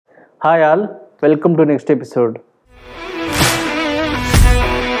Hi all, welcome to next episode.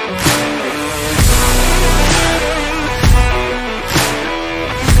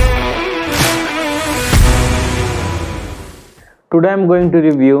 Today I am going to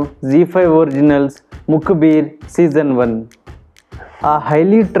review Zee5 Originals Mukhbir Season 1. A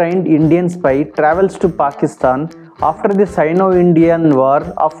highly trained Indian spy travels to Pakistan after the Sino-Indian War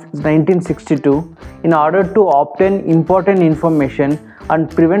of 1962 in order to obtain important information and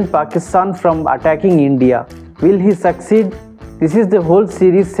prevent Pakistan from attacking India. Will he succeed? This is the whole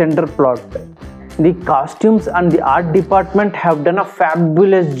series' center plot. The costumes and the art department have done a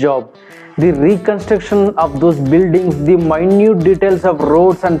fabulous job. The reconstruction of those buildings, the minute details of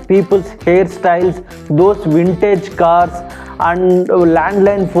roads and people's hairstyles, those vintage cars and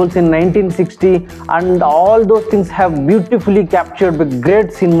landline phones in 1960, and all those things have beautifully captured with great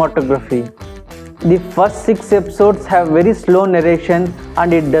cinematography. The first 6 episodes have very slow narration,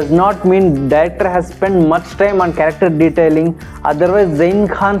 and it does not mean director has spent much time on character detailing, otherwise Zain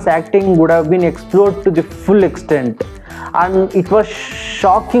Khan's acting would have been explored to the full extent. And it was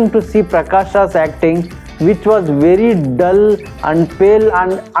shocking to see Prakash's acting, which was very dull and pale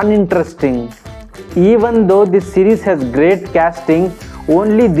and uninteresting. Even though this series has great casting,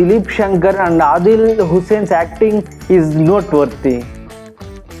 only Dilip Shankar and Adil Hussein's acting is noteworthy.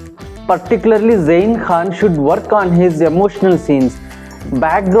 Particularly Zain Khan should work on his emotional scenes.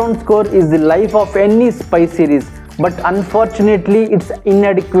 Background score is the life of any spy series, but unfortunately it's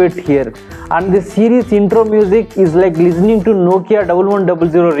inadequate here. And the series intro music is like listening to Nokia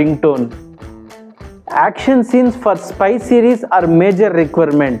 1100 ringtone. Action scenes for spy series are major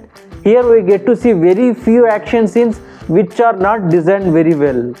requirement. Here we get to see very few action scenes which are not designed very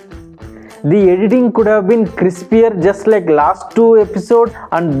well. The editing could have been crispier, just like last 2 episodes,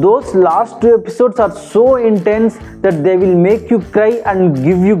 and those last 2 episodes are so intense that they will make you cry and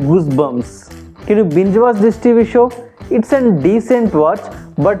give you goosebumps. Can you binge watch this TV show? It's a decent watch,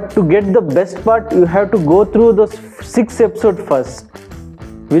 but to get the best part you have to go through those 6 episodes first.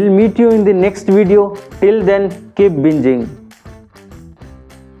 We'll meet you in the next video. Till then, keep binging.